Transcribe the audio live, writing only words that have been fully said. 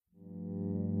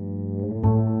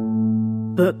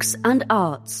books and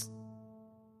arts.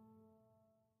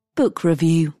 Book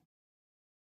review.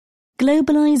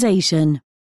 Globalization.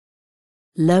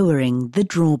 Lowering the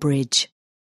drawbridge.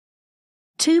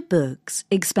 Two books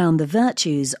expound the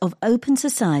virtues of open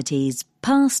societies,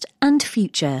 past and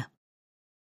future.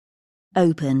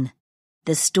 Open,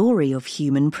 The Story of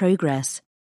Human Progress,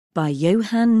 by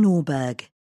Johan Norberg.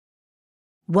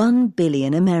 1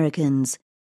 Billion Americans,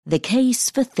 The Case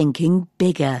for Thinking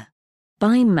Bigger,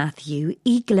 by Matthew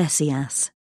Iglesias.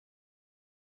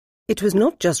 It was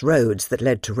not just roads that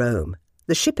led to Rome.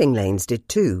 The shipping lanes did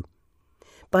too.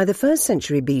 By the 1st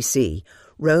century BC,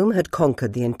 Rome had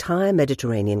conquered the entire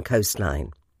Mediterranean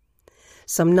coastline.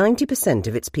 Some 90%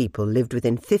 of its people lived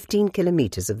within 15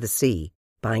 kilometres of the sea,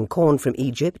 buying corn from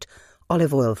Egypt,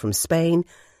 olive oil from Spain,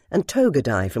 and toga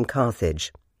dye from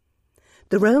Carthage.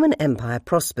 The Roman Empire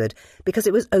prospered because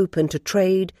it was open to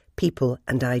trade, people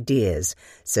and ideas,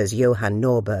 says Johan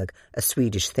Norberg, a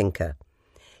Swedish thinker.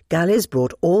 Galleys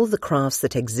brought all the crafts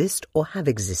that exist or have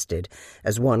existed,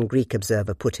 as one Greek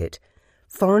observer put it.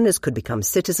 Foreigners could become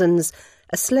citizens,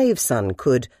 a slave son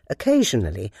could,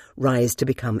 occasionally, rise to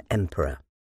become emperor.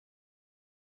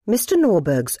 Mr.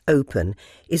 Norberg's Open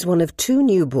is one of 2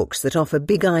 new books that offer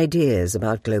big ideas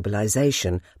about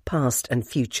globalization, past and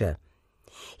future.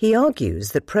 He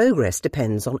argues that progress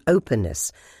depends on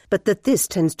openness, but that this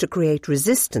tends to create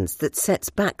resistance that sets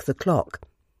back the clock.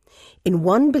 In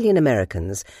 1 Billion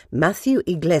Americans, Matthew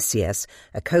Iglesias,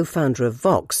 a co-founder of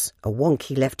Vox, a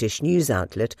wonky leftish news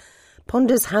outlet,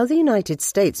 ponders how the United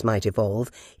States might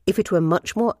evolve if it were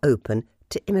much more open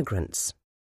to immigrants.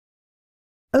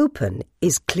 Open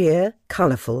is clear,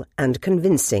 colourful and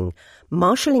convincing,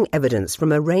 marshalling evidence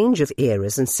from a range of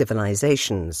eras and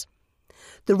civilizations.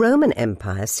 The Roman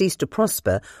Empire ceased to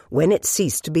prosper when it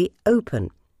ceased to be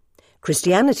open.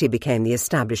 Christianity became the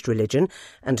established religion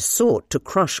and sought to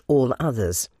crush all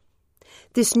others.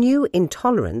 This new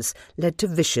intolerance led to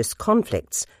vicious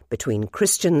conflicts between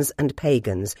Christians and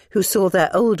pagans who saw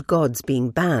their old gods being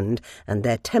banned and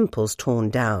their temples torn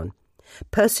down.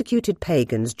 Persecuted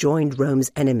pagans joined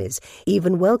Rome's enemies,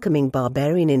 even welcoming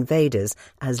barbarian invaders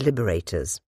as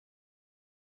liberators.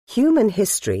 Human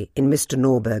history, in Mr.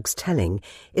 Norberg's telling,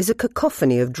 is a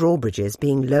cacophony of drawbridges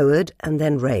being lowered and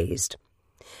then raised.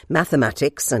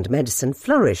 Mathematics and medicine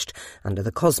flourished under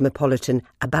the cosmopolitan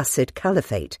Abbasid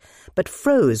Caliphate, but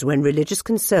froze when religious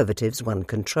conservatives won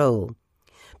control.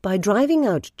 By driving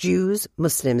out Jews,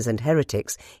 Muslims and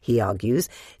heretics, he argues,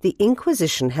 the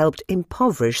Inquisition helped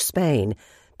impoverish Spain.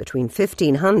 Between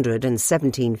 1500 and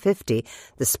 1750,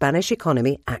 the Spanish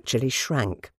economy actually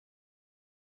shrank.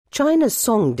 China's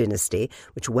Song dynasty,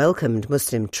 which welcomed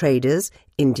Muslim traders,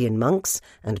 Indian monks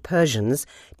and Persians,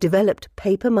 developed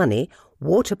paper money,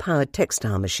 water-powered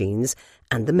textile machines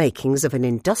and the makings of an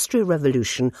industrial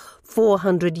revolution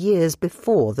 400 years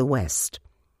before the West.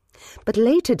 But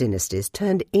later dynasties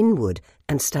turned inward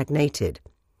and stagnated.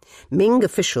 Ming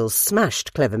officials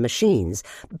smashed clever machines,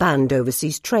 banned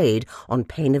overseas trade on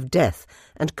pain of death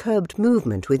and curbed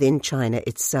movement within China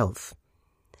itself.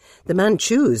 The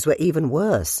Manchus were even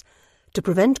worse. To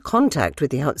prevent contact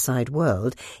with the outside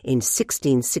world, in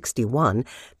 1661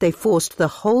 they forced the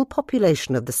whole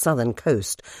population of the southern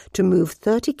coast to move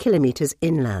 30 kilometres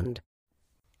inland.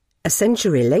 A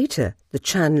century later, the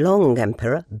Qianlong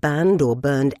Emperor banned or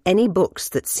burned any books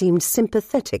that seemed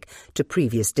sympathetic to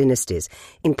previous dynasties,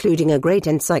 including a great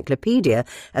encyclopedia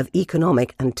of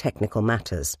economic and technical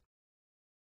matters.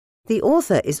 The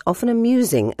author is often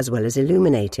amusing as well as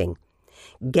illuminating.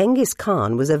 Genghis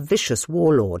Khan was a vicious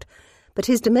warlord, but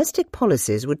his domestic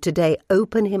policies would today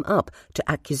open him up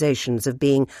to accusations of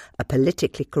being a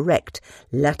politically correct,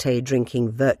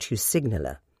 latte-drinking virtue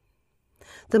signaller.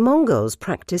 The Mongols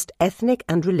practiced ethnic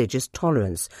and religious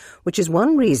tolerance, which is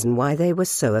one reason why they were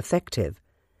so effective.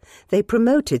 They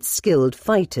promoted skilled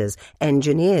fighters,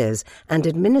 engineers, and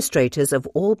administrators of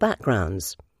all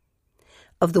backgrounds.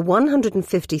 Of the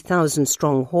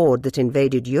 150,000-strong horde that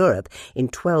invaded Europe in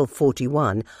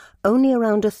 1241, only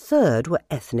around a third were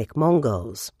ethnic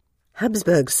Mongols.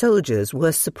 Habsburg soldiers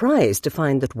were surprised to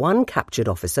find that one captured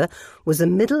officer was a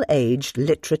middle-aged,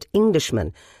 literate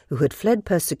Englishman who had fled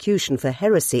persecution for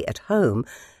heresy at home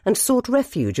and sought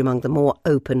refuge among the more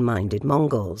open-minded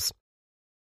Mongols.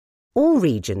 All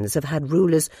regions have had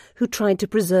rulers who tried to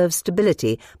preserve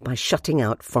stability by shutting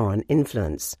out foreign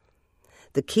influence.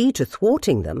 The key to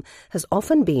thwarting them has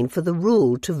often been for the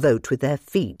ruled to vote with their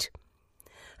feet.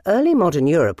 Early modern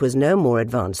Europe was no more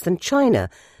advanced than China,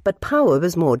 but power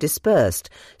was more dispersed,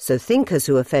 so thinkers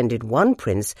who offended one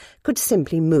prince could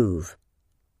simply move.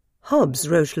 Hobbes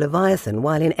wrote Leviathan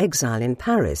while in exile in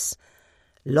Paris.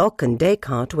 Locke and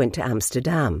Descartes went to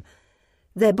Amsterdam.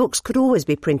 Their books could always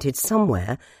be printed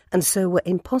somewhere and so were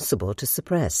impossible to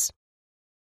suppress.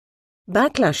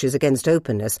 Backlashes against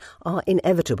openness are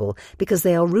inevitable because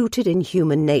they are rooted in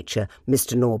human nature,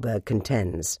 Mr. Norberg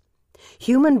contends.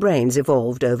 Human brains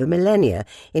evolved over millennia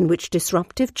in which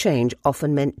disruptive change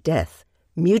often meant death.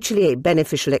 Mutually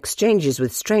beneficial exchanges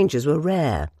with strangers were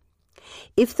rare.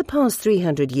 If the past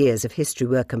 300 years of history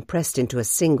were compressed into a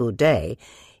single day,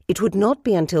 it would not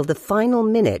be until the final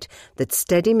minute that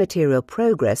steady material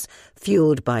progress,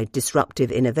 fueled by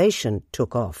disruptive innovation,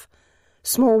 took off.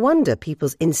 Small wonder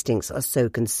people's instincts are so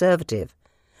conservative.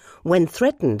 When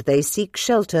threatened, they seek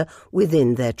shelter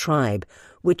within their tribe,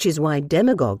 which is why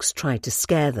demagogues try to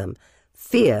scare them.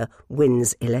 Fear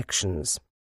wins elections.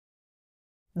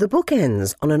 The book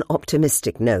ends on an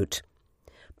optimistic note.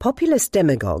 Populist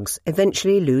demagogues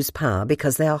eventually lose power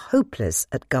because they are hopeless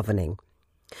at governing.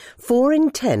 4 in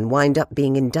 10 wind up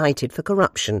being indicted for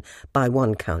corruption by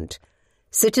one count.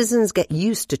 Citizens get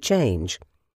used to change.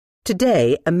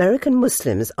 Today, American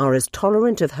Muslims are as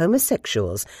tolerant of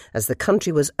homosexuals as the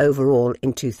country was overall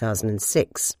in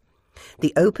 2006.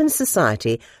 The open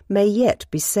society may yet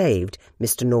be saved,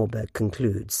 Mr. Norberg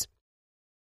concludes.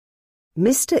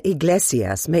 Mr.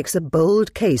 Iglesias makes a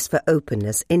bold case for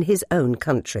openness in his own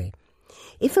country.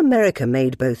 If America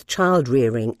made both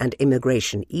child-rearing and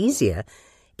immigration easier,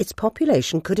 its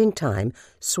population could in time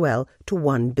swell to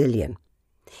 1 billion.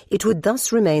 It would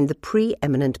thus remain the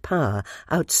preeminent power,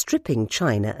 outstripping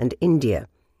China and India.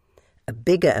 A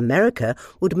bigger America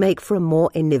would make for a more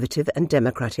innovative and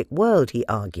democratic world, he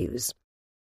argues.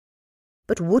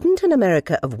 But wouldn't an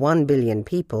America of 1 billion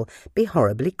people be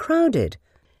horribly crowded?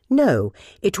 No,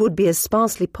 it would be as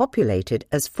sparsely populated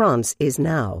as France is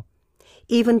now.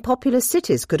 Even populous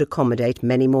cities could accommodate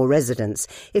many more residents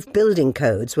if building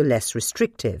codes were less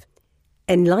restrictive.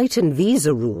 Enlightened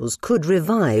visa rules could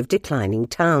revive declining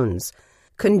towns.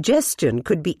 Congestion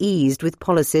could be eased with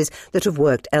policies that have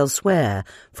worked elsewhere,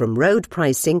 from road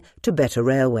pricing to better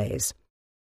railways.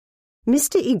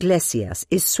 Mr. Iglesias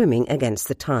is swimming against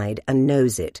the tide and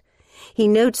knows it. He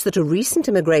notes that a recent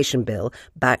immigration bill,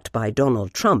 backed by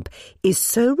Donald Trump, is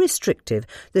so restrictive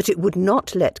that it would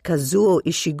not let Kazuo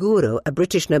Ishiguro, a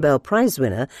British Nobel Prize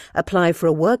winner, apply for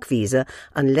a work visa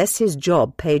unless his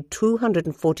job paid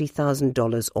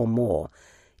 $240,000 or more.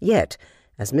 Yet,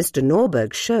 as Mr.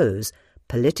 Norberg shows,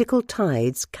 political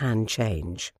tides can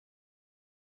change.